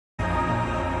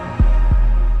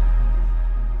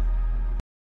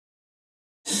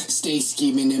Stay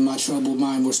scheming in my troubled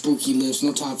mind where spooky lives.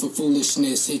 No time for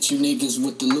foolishness. Hit you niggas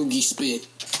with the loogie spit.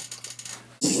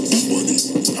 Money,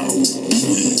 power,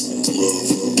 weed,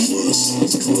 love,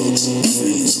 lust, drugs,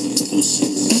 fees, pussy.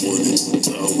 Money,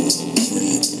 power,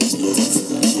 weed,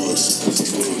 love, lust,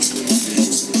 drugs,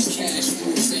 fees. Cash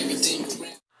rules everything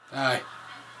around. Alright.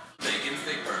 Bacon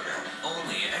Thick Burger,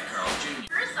 only at Carl Jr.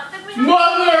 There's something we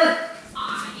Mother!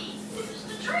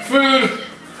 Food!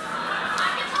 I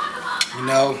can talk about. You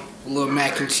know, a little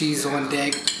mac and cheese on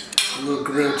deck, a little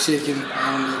grilled chicken.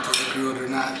 I don't know if it's grilled or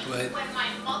not, but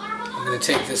I'm gonna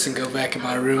take this and go back in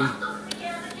my room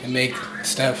and make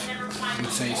stuff and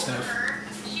say stuff.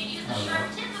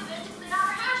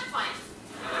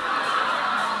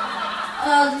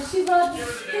 I don't know.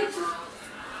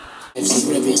 If you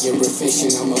really you're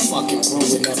efficient, I'm a fucking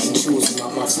ruin up and choosing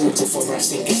all my food before I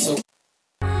sink it so.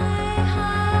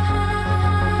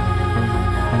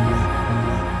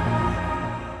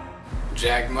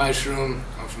 Jack Mushroom.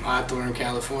 I'm from Hawthorne,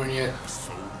 California,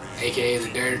 aka the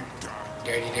Dirt,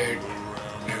 Dirty Dirt,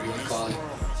 whatever you want to call it.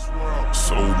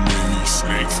 So many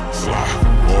snakes fly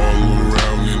all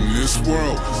around in this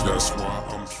world. That's why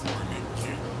I'm trying to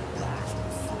get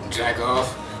Jack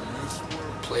off,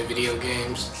 play video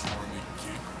games,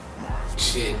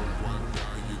 shit,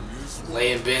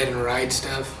 lay in bed and write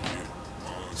stuff,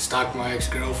 stalk my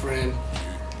ex-girlfriend,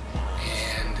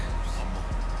 and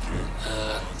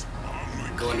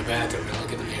go in the bathroom and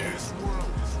look in the mirror.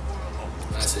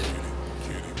 That's it.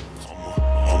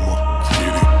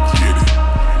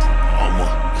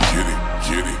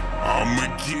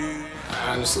 I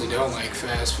honestly don't like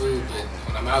fast food, but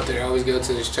when I'm out there, I always go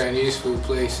to this Chinese food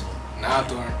place in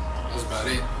Hawthorne. That's about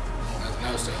it. Nothing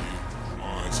else though.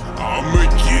 I'ma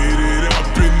get it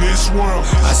up in this world.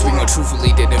 I speak more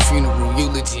truthfully than a funeral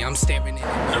eulogy. I'm staring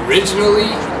at it.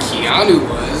 Originally, Keanu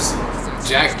was.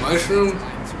 Jack Mushroom?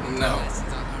 No.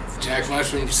 Jack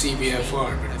Mushroom,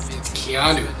 CBFR, but it's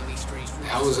Keanu.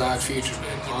 That was Odd Future,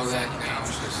 man. All that now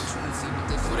is just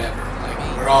whatever. Like,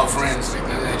 we're all friends. Like,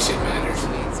 none of that shit matters.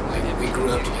 Like, we grew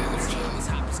up together.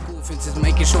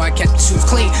 Making sure I kept the shoes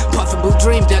clean. Puffin' blue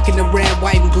dream, ducking the red,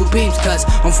 white, and blue beams. Cause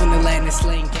I'm from the land of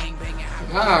slang gangbanging.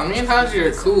 Nah, me and Hodgy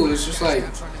are cool. It's just like,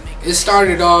 it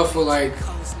started off with like,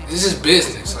 this is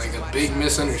business. Like, a big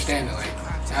misunderstanding. Like,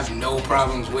 I have no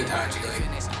problems with Hodgy. Like,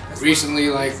 recently,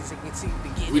 like,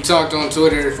 we talked on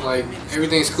Twitter, like,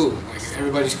 everything's cool. Like,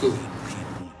 everybody's cool.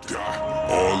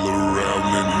 All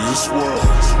around in this world,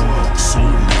 so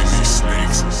many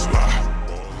snakes fly.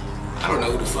 I don't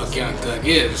know who the fuck Young Thug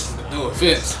is, no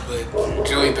offense, but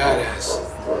Joey Badass.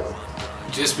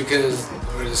 Just because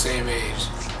we're the same age,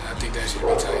 I think that should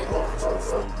be tight.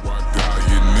 I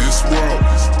die in this world,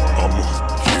 I'ma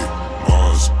get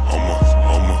Mars,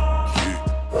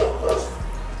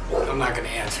 I'm not gonna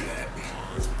answer that.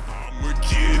 I'ma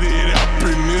get it up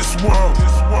in this world,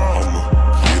 I'ma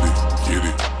get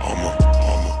it,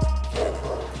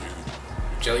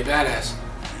 Joey Badass.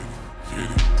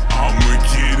 I'ma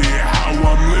get it how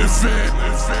I'm living,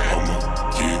 I'ma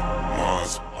get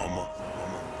Mars,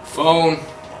 Phone,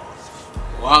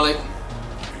 wallet,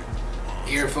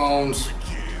 earphones,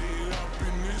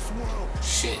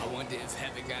 shit,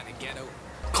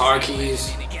 car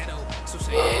keys, and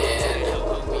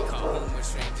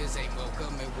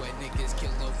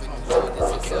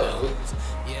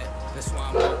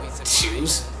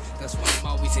shoes. That's why I'm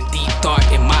always in deep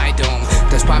thought in my dome.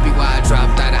 That's probably why I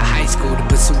dropped out of high school to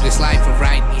pursue this life of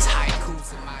writing these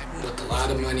haikus in my room. With a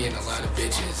lot of money and a lot of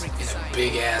bitches in a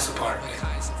big ass apartment.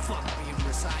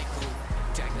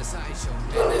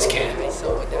 And this cat.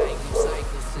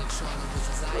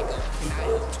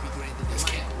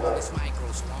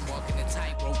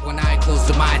 When I close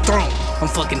to my throne, I'm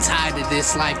fucking tired of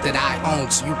this life that I own,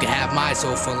 so you can have my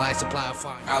soul for life supply of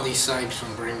fire. Ali Sykes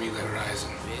from Bring Me the Horizon.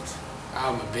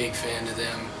 I'm a big fan of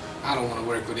them. I don't want to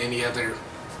work with anybody.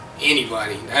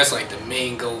 That's like the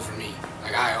main goal for me.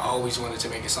 Like, I always wanted to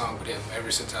make a song with him ever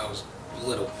since I was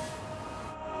little.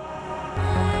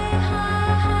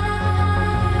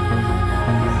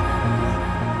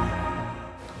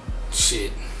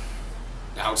 Shit.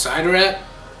 Outside rap?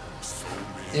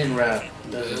 In rap.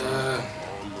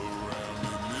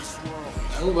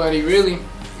 Nobody really.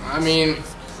 I mean,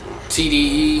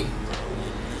 TDE.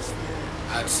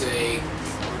 I'd say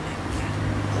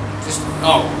just,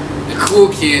 the cool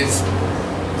kids,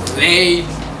 they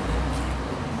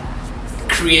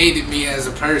created me as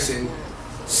a person.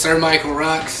 Sir Michael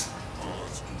Rocks,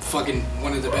 fucking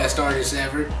one of the best artists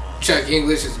ever. Chuck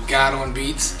English is God on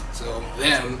beats, so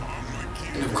them.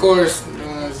 And of course,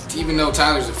 even though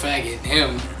Tyler's a faggot,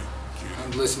 him,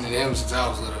 I've listened to him since I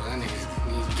was little. That nigga's,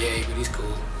 he's gay, but he's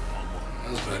cool.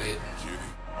 That's about it.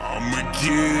 I'ma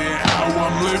get how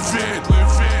I'm living.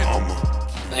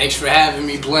 Thanks for having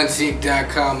me,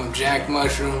 BLUNTIQ.com. I'm Jack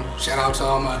Mushroom. Shout out to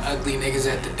all my ugly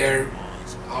niggas at the dirt.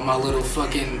 All my little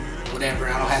fucking whatever.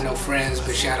 I don't have no friends,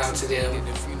 but shout out to them.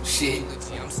 Shit.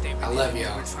 I love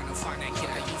y'all.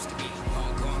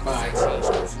 Bye.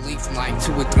 From like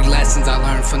 2 or 3 lessons I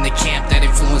learned from the camp that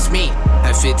influenced me.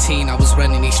 At 15, I was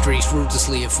running these streets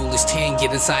ruthlessly. A foolish 10,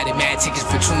 get inside it, mad tickets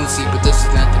for truancy, but this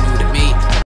is nothing new to me.